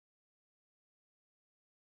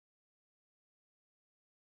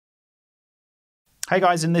Hey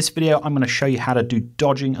guys, in this video I'm going to show you how to do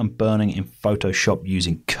dodging and burning in Photoshop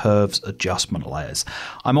using curves adjustment layers.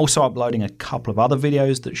 I'm also uploading a couple of other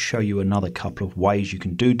videos that show you another couple of ways you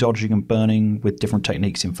can do dodging and burning with different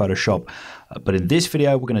techniques in Photoshop. But in this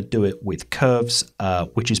video we're going to do it with curves,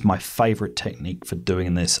 which is my favorite technique for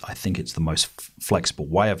doing this. I think it's the most flexible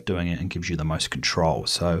way of doing it and gives you the most control.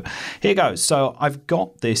 So here goes. So I've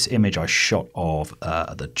got this image I shot of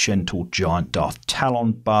the gentle giant Darth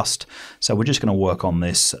Talon bust. So we're just going to work on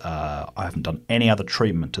this. I haven't done any other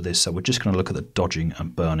treatment to this, so we're just going to look at the dodging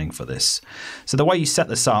and burning for this. So the way you set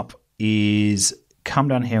this up is come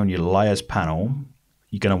down here on your layers panel.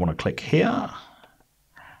 You're going to want to click here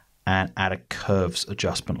and add a curves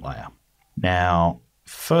adjustment layer. Now,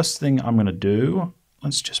 first thing I'm going to do,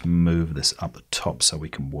 let's just move this up the top so we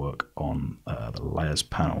can work on the layers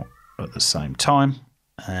panel at the same time.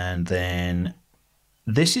 And then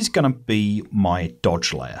this is going to be my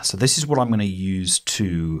dodge layer. So this is what I'm going to use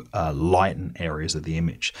to lighten areas of the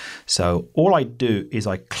image. So all I do is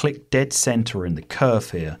I click dead center in the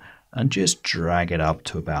curve here and just drag it up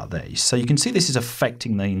to about there. So you can see this is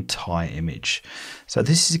affecting the entire image. So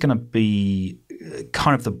this is going to be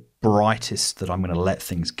kind of the brightest that I'm going to let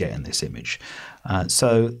things get in this image.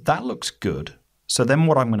 So that looks good. So then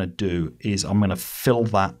what I'm going to do is I'm going to fill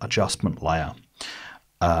that adjustment layer,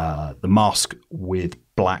 the mask, with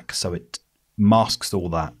black, so it masks all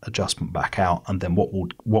that adjustment back out. And then what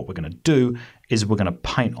we're going to do is we're going to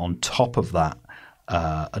paint on top of that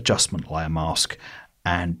adjustment layer mask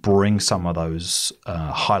and bring some of those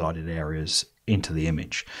highlighted areas into the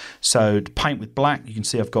image. So to paint with black, you can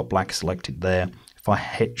see I've got black selected there. If I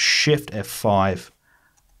hit Shift F5,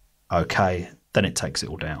 okay, then it takes it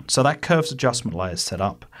all down. So that curves adjustment layer is set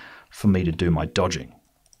up for me to do my dodging.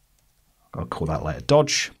 I'll call that layer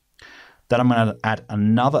dodge. Then I'm going to add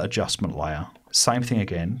another adjustment layer. Same thing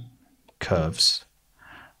again, curves.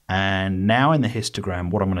 And now in the histogram,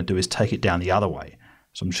 what I'm going to do is take it down the other way.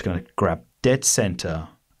 So I'm just going to grab dead center,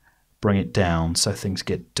 bring it down so things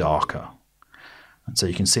get darker. And so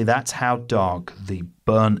you can see that's how dark the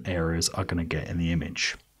burn areas are going to get in the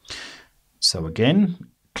image. So again,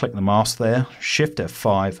 click the mask there, Shift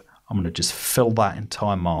F5. I'm going to just fill that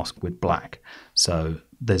entire mask with black. So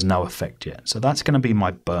there's no effect yet. So that's going to be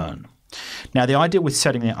my burn. Now the idea with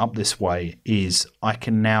setting it up this way is I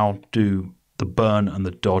can now do the burn and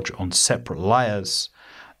the dodge on separate layers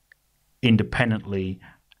independently,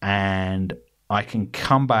 and I can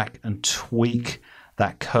come back and tweak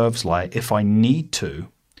that curves layer if I need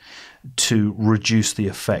to reduce the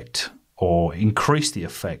effect or increase the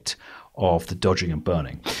effect of the dodging and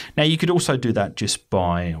burning. Now you could also do that just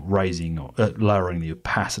by raising or lowering the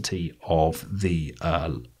opacity of the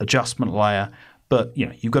adjustment layer, but you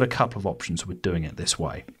know, you've got a couple of options with doing it this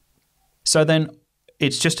way. So then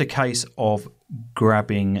it's just a case of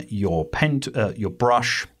grabbing your pen, your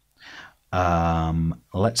brush.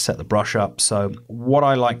 Let's set the brush up. So what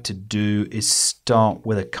I like to do is start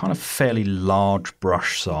with a kind of fairly large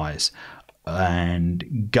brush size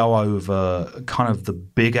and go over kind of the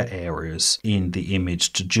bigger areas in the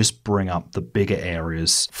image to just bring up the bigger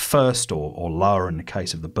areas first, or lower in the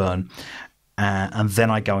case of the burn. And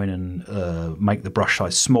then I go in and make the brush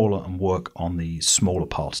size smaller and work on the smaller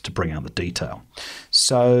parts to bring out the detail.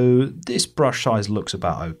 So this brush size looks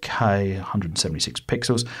about okay, 176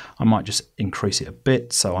 pixels. I might just increase it a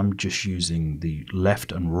bit. So I'm just using the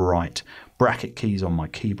left and right bracket keys on my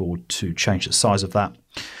keyboard to change the size of that.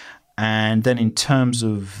 And then in terms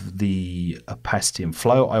of the opacity and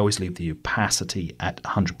flow, I always leave the opacity at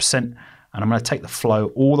 100%. And I'm going to take the flow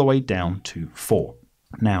all the way down to 4.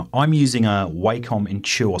 Now, I'm using a Wacom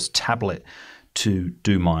Intuos tablet to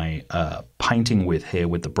do my painting with here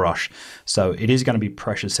with the brush. So it is going to be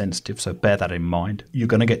pressure sensitive, so bear that in mind. You're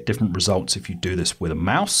going to get different results if you do this with a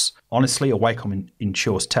mouse. Honestly, a Wacom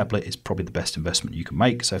Intuos tablet is probably the best investment you can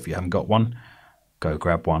make. So if you haven't got one, go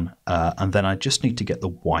grab one. And then I just need to get the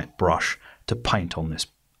white brush to paint on this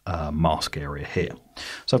mask area here.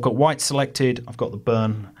 So I've got white selected, I've got the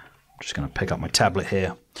burn. I'm just going to pick up my tablet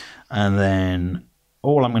here, and then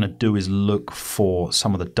all I'm going to do is look for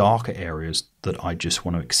some of the darker areas that I just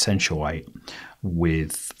want to accentuate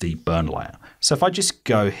with the burn layer. So if I just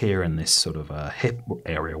go here in this sort of hip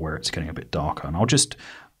area where it's getting a bit darker, and I'll just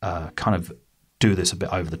kind of do this a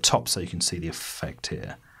bit over the top so you can see the effect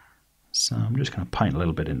here. So I'm just going to paint a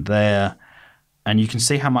little bit in there, and you can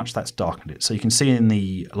see how much that's darkened it. So you can see in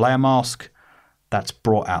the layer mask, that's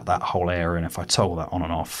brought out that whole area, and if I toggle that on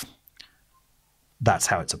and off, that's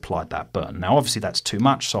how it's applied that burn. Now, obviously that's too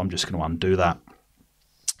much, so I'm just going to undo that.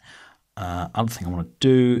 Other thing I want to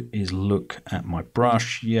do is look at my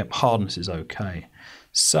brush. Yep, hardness is okay.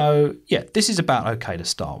 So yeah, this is about okay to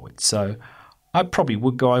start with. So I probably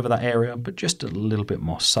would go over that area, but just a little bit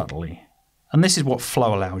more subtly. And this is what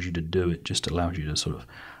Flow allows you to do. It just allows you to sort of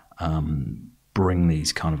bring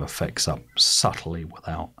these kind of effects up subtly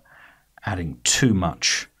without adding too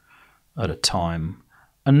much at a time.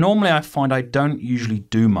 And normally I find I don't usually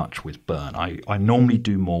do much with burn. I normally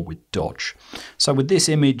do more with dodge. So with this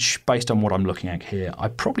image, based on what I'm looking at here, I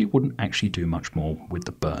probably wouldn't actually do much more with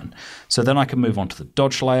the burn. So then I can move on to the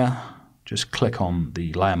dodge layer. Just click on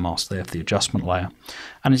the layer mask there for the adjustment layer.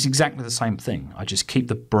 And it's exactly the same thing. I just keep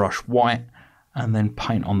the brush white and then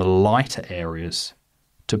paint on the lighter areas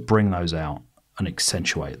to bring those out and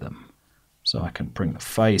accentuate them. So I can bring the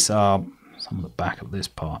face up, some of the back of this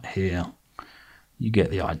part here. You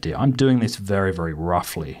get the idea. I'm doing this very, very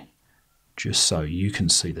roughly, just so you can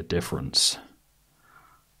see the difference.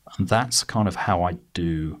 And that's kind of how I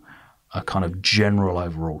do a kind of general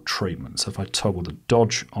overall treatment. So if I toggle the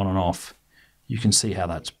dodge on and off, you can see how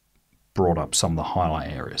that's brought up some of the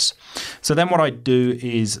highlight areas. So then what I do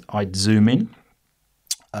is I zoom in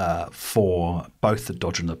for both the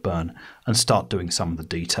dodge and the burn and start doing some of the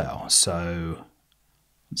detail. So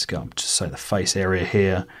let's go up to, say, the face area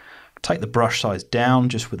here. Take the brush size down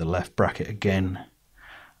just with the left bracket again,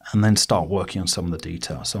 and then start working on some of the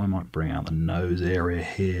detail. So I might bring out the nose area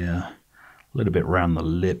here, a little bit around the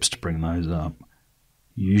lips to bring those up.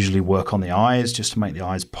 Usually work on the eyes just to make the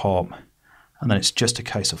eyes pop, and then it's just a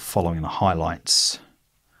case of following the highlights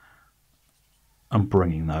and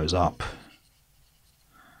bringing those up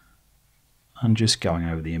and just going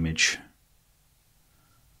over the image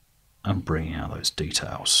and bringing out those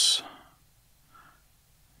details.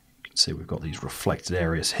 See, we've got these reflected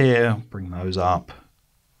areas here, bring those up.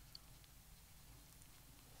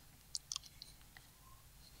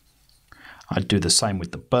 I'd do the same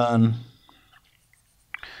with the burn.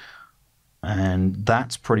 And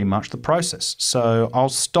that's pretty much the process. So I'll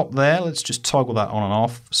stop there. Let's just toggle that on and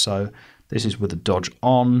off. So this is with the dodge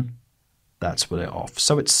on, that's with it off.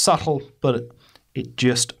 So it's subtle, but it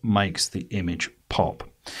just makes the image pop.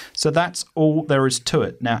 So that's all there is to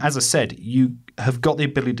it. Now, as I said, you have got the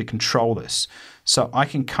ability to control this. So I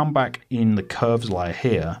can come back in the curves layer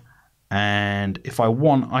here, and if I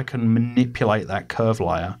want, I can manipulate that curve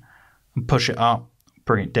layer and push it up,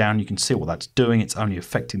 bring it down. You can see what that's doing. It's only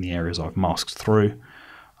affecting the areas I've masked through,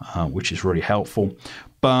 which is really helpful.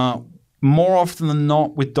 But more often than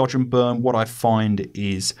not with dodge and burn, what I find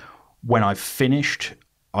is when I've finished,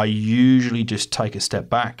 I usually just take a step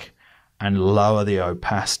back and lower the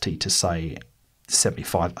opacity to, say,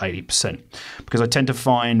 75, 80%. Because I tend to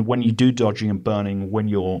find when you do dodging and burning, when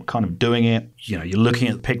you're kind of doing it, you know, you're looking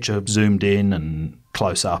at the picture zoomed in and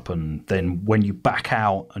close up, and then when you back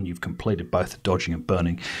out and you've completed both the dodging and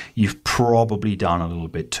burning, you've probably done a little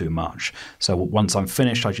bit too much. So once I'm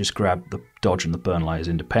finished, I just grab the dodge and the burn layers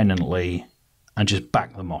independently and just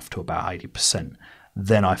back them off to about 80%.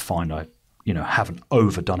 Then I find I, you know, haven't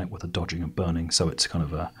overdone it with the dodging and burning, so it's kind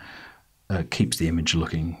of keeps the image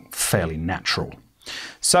looking fairly natural.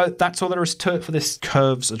 So that's all there is to it for this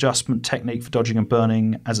curves adjustment technique for dodging and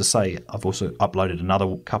burning. As I say, I've also uploaded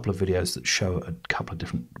another couple of videos that show a couple of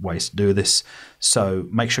different ways to do this. So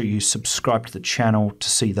make sure you subscribe to the channel to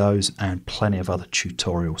see those and plenty of other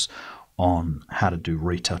tutorials on how to do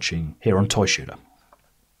retouching here on ToyShooter.